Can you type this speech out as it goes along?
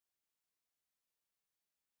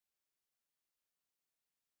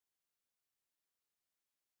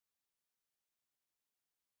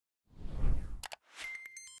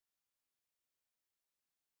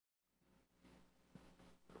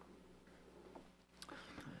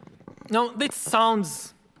Now, this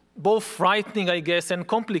sounds both frightening, I guess, and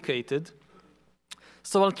complicated.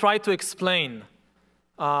 So I'll try to explain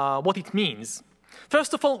what it means.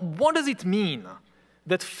 First of all, what does it mean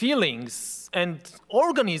that feelings and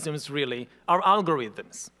organisms really are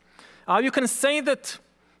algorithms? You can say that,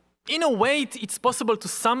 in a way, it's possible to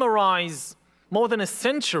summarize more than a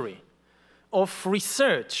century of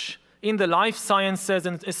research in the life sciences,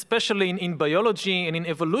 and especially in biology and in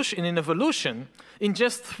evolution, in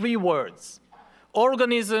just 3 words.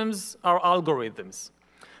 Organisms are algorithms.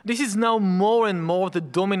 This is now more and more the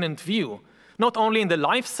dominant view, not only in the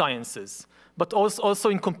life sciences, but also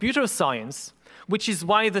in computer science, which is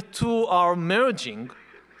why the two are merging.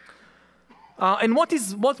 And what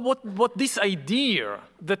this idea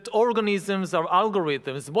that organisms are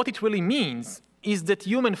algorithms, what it really means is that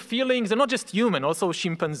human feelings, and not just human, also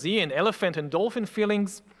chimpanzee and elephant and dolphin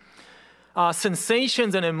feelings,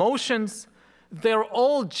 sensations and emotions, they're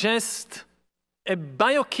all just a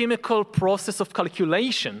biochemical process of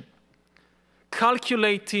calculation,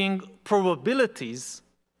 calculating probabilities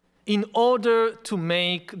in order to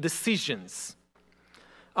make decisions.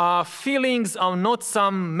 Feelings are not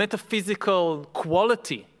some metaphysical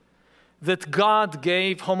quality that God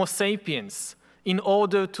gave Homo sapiens in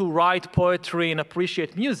order to write poetry and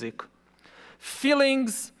appreciate music.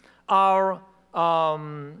 Feelings are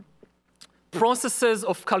processes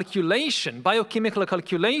of calculation, biochemical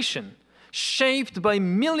calculation, shaped by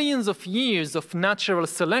millions of years of natural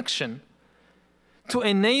selection to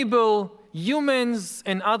enable humans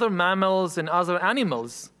and other mammals and other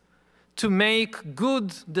animals to make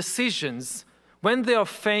good decisions when they are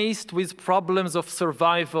faced with problems of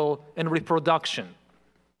survival and reproduction.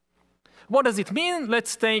 What does it mean?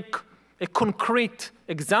 Let's take a concrete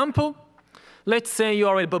example. Let's say you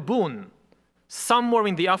are a baboon somewhere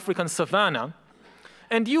in the African savannah,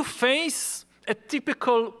 and you face a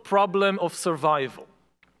typical problem of survival.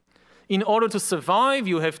 In order to survive,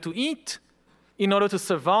 you have to eat. In order to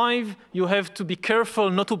survive, you have to be careful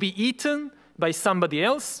not to be eaten by somebody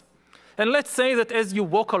else. And let's say that as you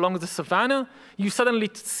walk along the savannah, you suddenly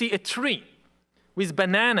see a tree with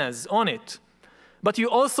bananas on it. But you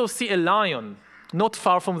also see a lion not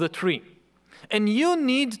far from the tree. And you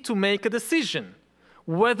need to make a decision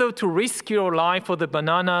whether to risk your life for the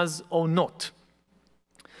bananas or not.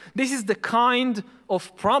 This is the kind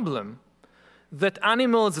of problem that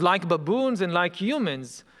animals like baboons and like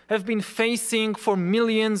humans have been facing for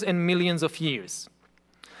millions and millions of years.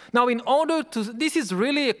 Now, this is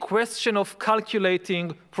really a question of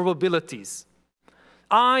calculating probabilities.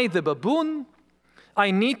 I, the baboon,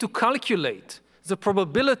 I need to calculate the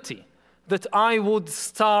probability that I would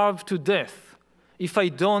starve to death if I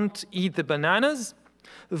don't eat the bananas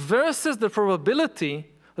versus the probability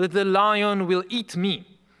that the lion will eat me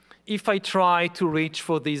if I try to reach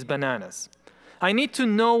for these bananas. I need to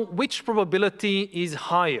know which probability is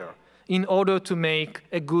higher in order to make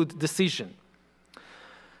a good decision.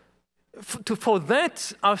 For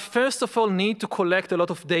that, I first of all need to collect a lot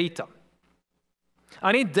of data.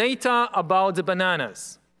 I need data about the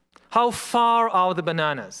bananas. How far are the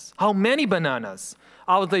bananas? How many bananas?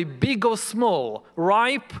 Are they big or small,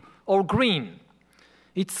 ripe or green?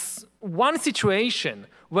 It's one situation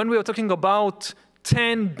when we are talking about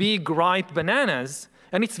 10 big ripe bananas,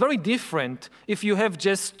 and it's very different if you have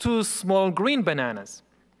just 2 small green bananas.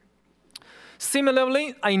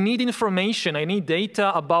 Similarly, I need information, I need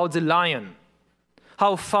data about the lion.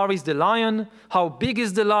 How far is the lion? How big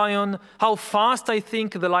is the lion? How fast I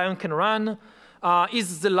think the lion can run?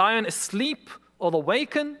 Is the lion asleep or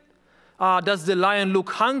awakened? Does the lion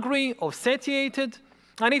look hungry or satiated?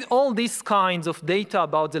 I need all these kinds of data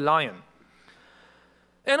about the lion.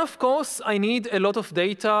 And of course, I need a lot of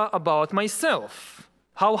data about myself.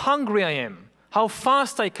 How hungry I am, how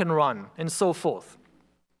fast I can run, and so forth.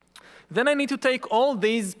 Then I need to take all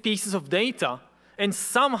these pieces of data and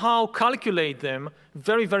somehow calculate them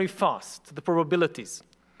very, very fast, the probabilities.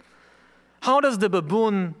 How does the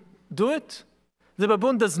baboon do it? The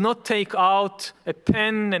baboon does not take out a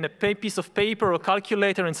pen and a piece of paper or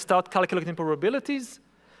calculator and start calculating probabilities.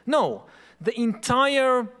 No, the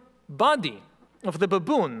entire body of the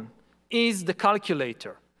baboon is the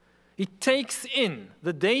calculator. It takes in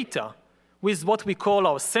the data with what we call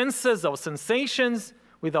our senses, our sensations,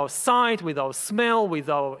 with our sight, with our smell, with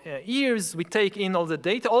our ears. We take in all the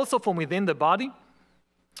data, also from within the body.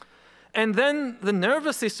 And then the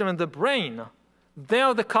nervous system and the brain, they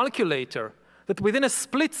are the calculator that within a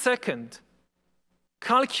split second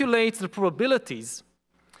calculates the probabilities,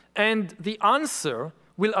 and the answer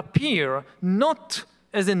will appear not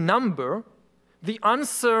as a number, the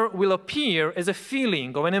answer will appear as a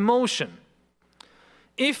feeling or an emotion.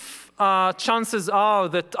 if chances are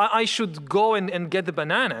that I should go and get the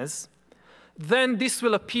bananas, then this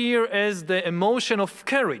will appear as the emotion of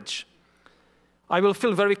courage. I will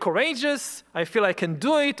feel very courageous. I feel I can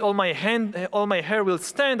do it. All my hair will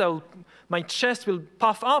stand. My chest will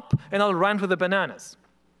puff up, and I'll run for the bananas.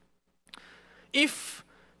 If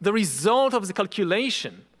the result of the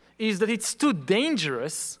calculation is that it's too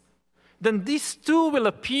dangerous, then this too will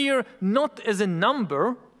appear not as a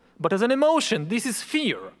number, but as an emotion. This is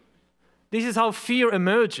fear. This is how fear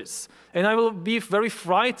emerges. And I will be very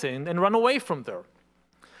frightened and run away from there.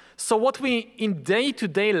 So what we, in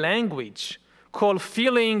day-to-day language, call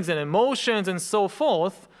feelings and emotions and so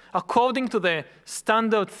forth, according to the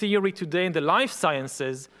standard theory today in the life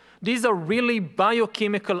sciences, these are really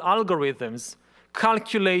biochemical algorithms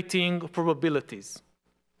calculating probabilities.